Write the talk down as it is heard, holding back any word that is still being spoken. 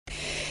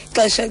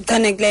Xesha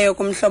elichanekileyo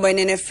kumhlobo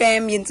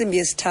NFM yintsimbi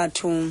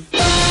yesithathu.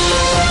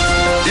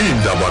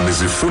 Iindaba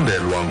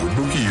nizifundelwa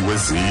nguBukiwe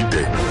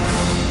Zide.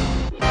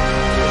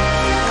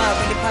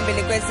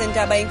 Eliphambili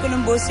kwezindaba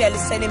Inkulumbuso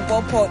yalise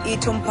Limpopo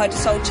ithi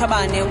uMphathiswa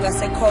uChabane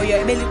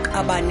ongasekhoyo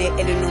ebeliqabane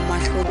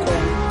elinomahluko.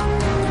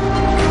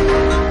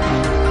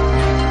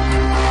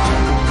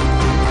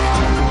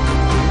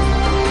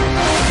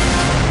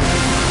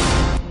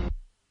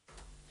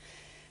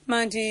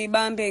 Mandi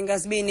bambe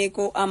ngazibini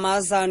ku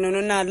amazano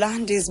nonala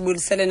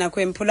ndizibulisele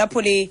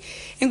nakwemphulaphuli.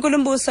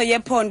 Inkulumbuso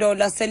yephondo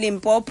lase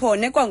Limpopo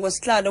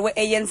nekwangu-sihlalo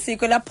we-ANC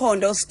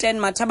kwelaphondo uStan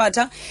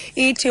Mathabatha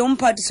ithi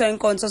uMphathiswa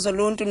weenkonzo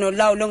zoluntu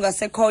nolawulo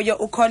ongasekhoyo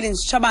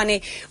uCollins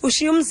Chabane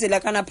ushiye umzila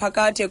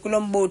kanaphakade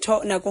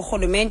kulombutho naku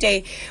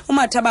Rhulumente.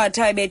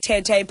 uMathabatha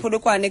ebethetha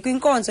iphulukwane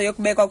kwinkonzo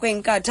yokubekwa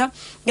kweenkatha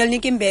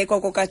ngelinika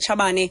imbeko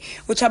kukaChabane.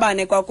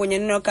 uChabane kwakunye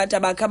nonogada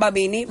bakhe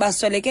ababini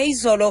basweleke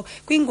izolo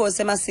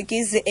kwingozi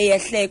emasikizi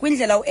eyehle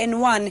kwindlela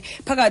u-N1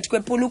 phakathi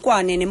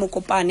kwepulukwane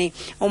nemukopane.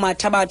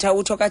 uMathabatha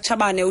utho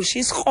kaChabane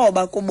ushiye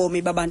isikroba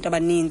kubomi babantu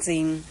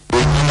abaninzi.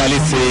 Normally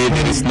say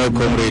there is no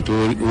comrade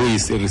who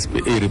is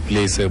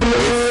irreplaceable.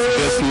 With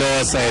this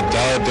loss, I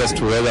doubt as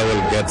to whether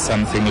we'll get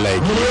something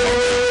like it.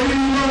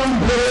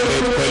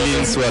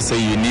 UCollins was a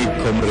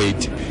unique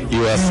comrade. He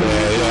was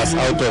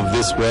out of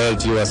this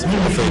world. He was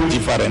of a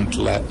different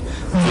class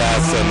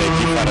and a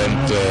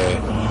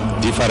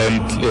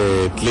different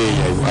play,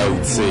 I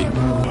would say.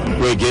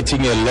 We're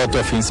getting a lot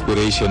of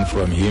inspiration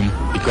from him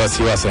because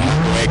he was a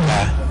hard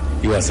worker,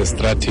 he was a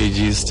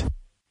strategist.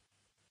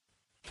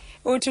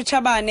 Uthi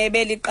Chabane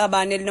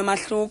beliqabane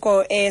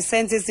elinomahluko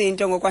senza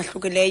izinto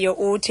ngokwahlukileyo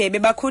uthi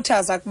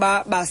bebakhuthaza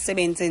kuba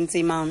basebenze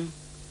nzima.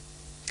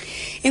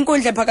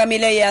 Inkundla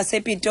ephakamileyo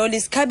yasePitoli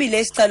isikhabile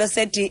isicelo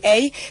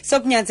se-DA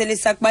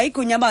sokunyanzelisa kuba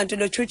igunya abantu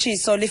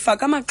lotshutshiso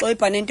lifaka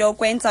amaxwebhu nento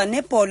yokwenza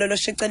nebholo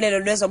loshicilelo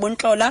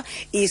lwezobuntlola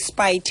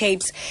i-spy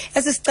tapes.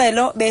 Esi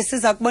sicelo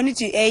besiza kubona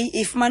i-DA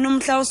ifumana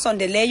umhla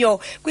osondeleyo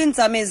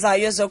kwiinzame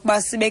zayo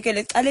zokuba sibekele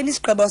ecaleni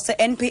isigqibo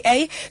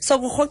se-NPA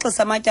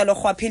sokurhoxisa amatyala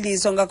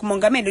orhwaphilizo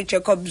ngakumongameli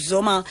uJacob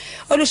Zuma.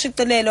 Olu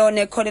shicilelo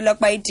nekholelwa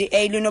kuba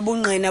i-DA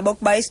lunobungqina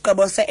bokuba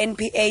isigqibo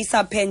se-NPA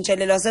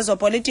saphenjelelwa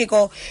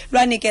zezopolitiko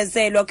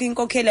lwanikezelwa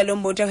kwinkokheli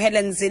lombutho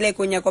Helen Zille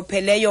kunyaka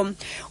opheleyo.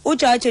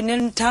 Ujaji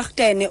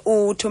Ntachtene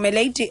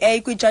uthumele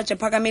i-DA kwijaji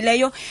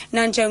ephakamileyo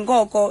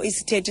nanjengoko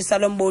isithethi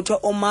salombutho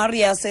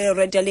uMarius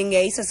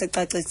Redelingay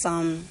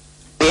sesicacisa.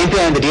 The NPA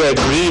and the DA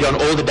agreed on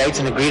all the dates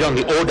and agreed on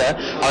the order.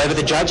 However,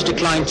 the judge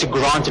declined to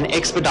grant an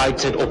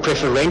expedited or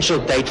preferential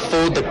date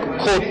for the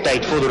court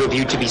date for the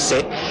review to be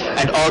set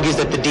and argues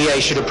that the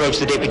DA should approach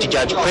the Deputy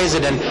Judge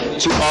President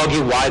to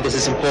argue why this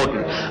is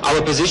important.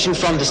 Our position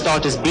from the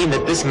start has been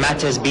that this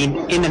matter has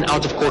been in and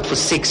out of court for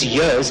 6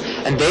 years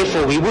and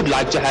therefore we would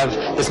like to have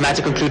this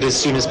matter concluded as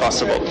soon as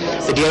possible.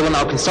 The DA will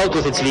now consult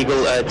with its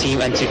legal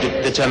team and to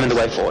determine the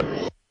way forward.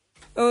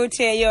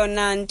 Uthi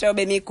eyona nto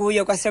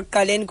bemikuyo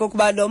kwasekuqaleni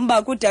kokuba lo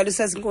mba kudala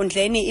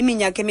usezinkundleni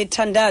iminyaka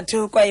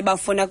emithandathu kwaye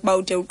bafuna kuba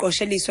ude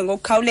uqosheliswe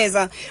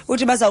ngokukhawuleza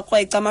uthi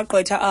bazawukrweca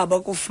amagqwetha abo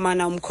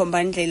kufumana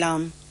umkhombandlela.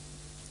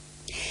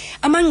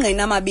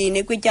 Amangqina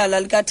amabini kwityala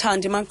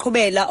likaThandi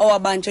Maqhubela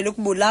owabanjelwe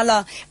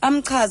ukubulala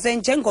amchaze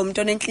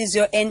njengomntu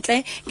onenhliziyo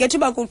entle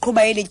ngethuba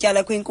kuqhuba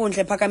elityala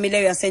kwinkundla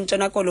ephakamileyo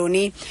yaseNtshona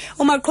Koloni.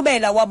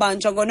 uMaqhubela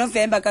wabanjwa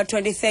ngoNovemba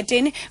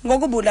ka-2013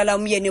 ngokubulala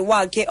umyeni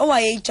wakhe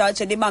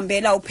owayeyijaji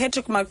libambela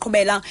uPatrick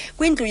Maqhubela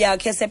kwindlu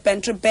yakhe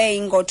eseBantry Bay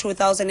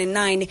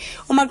ngo-2009.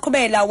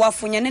 uMaqhubela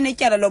wafunyanwe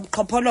netyala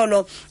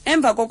lobuqhophololo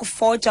emva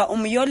kokufoja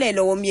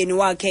umyolelo womyeni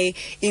wakhe.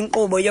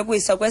 Inkqubo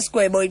yokwisa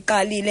kwesigwebo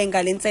iqalile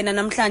ngalentsena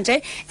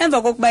namhlanje emva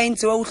kokuba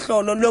yenziwe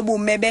uhlolo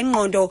lobume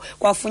bengqondo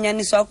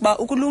kwafunyaniswa ukuba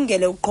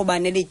ukulungele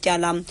uqhubana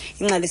elityala.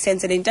 Ingqali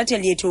senzele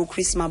intatheli yethu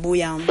uChris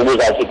Mabuya.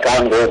 Ubuzathi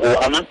xa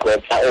ngoku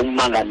amagqwetha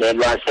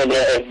ommangalelwa sele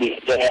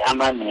ebike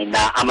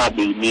amangqina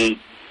amabini.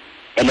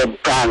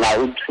 Elokuqala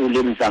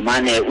uthuli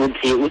Mzamane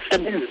uthi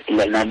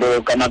usebenzile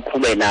nalo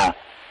kaMaqhubela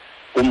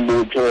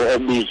kumbutho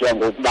obizwa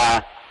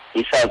ngokuba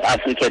i-South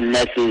African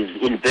Nurses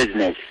in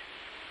Business.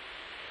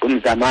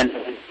 uMzamane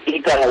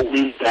ika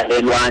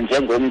uyigalelwa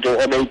njengomntu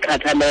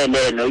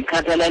obeyikhathalele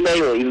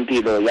noyikhathaleleyo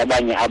impilo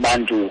yabanye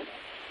abantu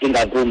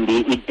ingakumbi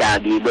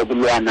idabi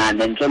lokulwana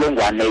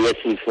nentsholongwane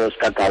yesifo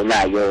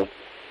sikagawulayo.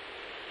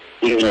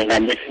 Ingqina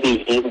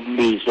lesibini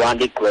ukubizwa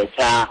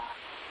ligqwetha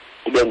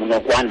ibe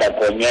nguNokwanda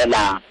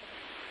Gonyela.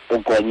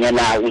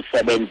 uGonyela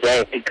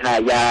usebenze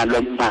ekhaya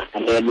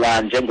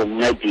lommangalelwa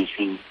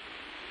njengomncedisi.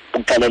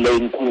 Uxelele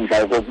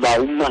inkundla ukuba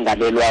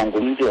ummangalelwa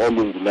ngumntu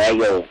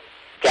olungileyo.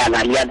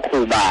 Tyala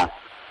liyaqhuba.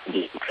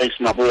 Chris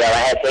Mabuya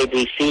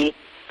wa-SABC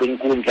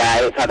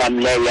kwinkundla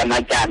ephakamileyo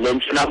yamatyala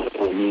eNtshona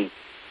Koloni.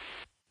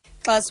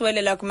 Xa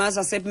siwelela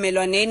kumaza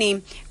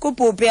sebumelwaneni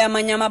kubhubhe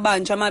amanye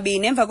amabanjwa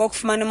amabini emva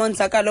kokufumana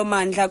umonzakalo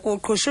mandla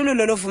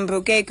kuqhushululo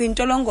lovumbuke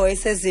kwintolongo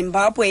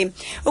eseZimbabwe.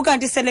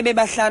 Ukanti sele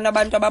bebahlanu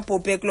abantu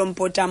ababhubhe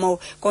kulombotamo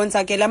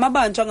konzakela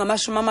amabanjwa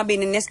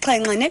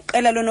ngama-27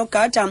 neqela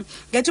lonogada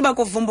ngethuba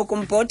kuvumbuka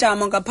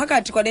umbotamo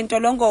ngaphakathi kwale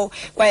ntolongo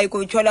kwaye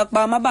kutyholwa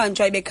kuba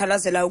amabanjwa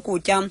ebekhalazela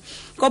ukutya.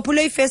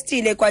 kophulwe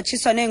ifestile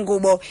kwatshiswa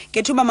neengubo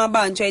ngethuba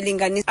amabanjwa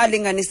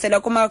alinganiselwa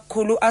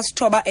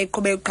kuma-900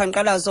 eqhube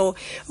uqhankqalazo.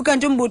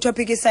 Ukanti umbutho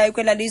ophikisayo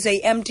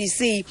kwelalizwe i-MDC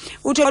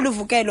uthi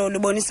oluvukelo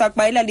lubonisa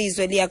ukuba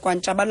elalizwe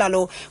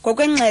liyakwantshabalalo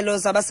ngokwengxelo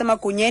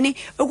zabasemagunyeni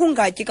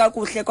ukungatyi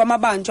kakuhle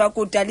kwamabanjwa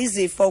kudala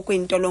izifo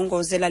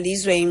kwiintolongo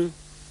zelalizwe.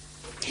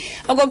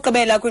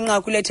 Okokugqibela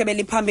kwinqaku lethu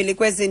eliphambili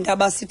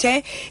kwezindaba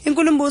sithe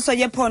Inkulumbuso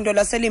yephondo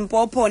lase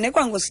Limpopo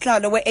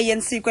nekwangu-sihlalo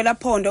we-ANC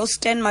kwelaphondo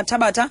uStan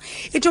Mathabatha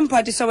ithi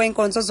uMphathiswa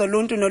weenkonzo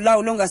zoluntu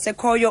nolawulo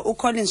ongasekhoyo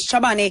uCollins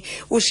Chabane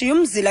ushiye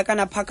umzila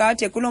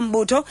kanaphakade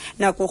kulombutho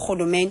naku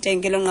Rhulumente.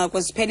 Ngelo nqaku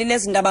ziphelile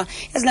izindaba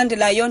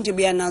ezilandelayo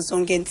ndibuya nazo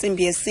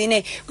ngentsimbi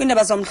yesine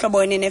kwiindaba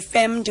zomhlobo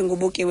ne-FM.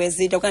 Ndingubukiwe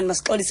Zito kanti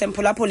masixolise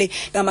mphulaphuli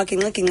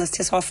ngamagingxigingxi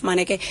sithe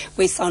sawafumaneke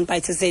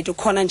kwi-soundbites zethu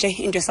khona nje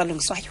into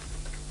esalungiswayo.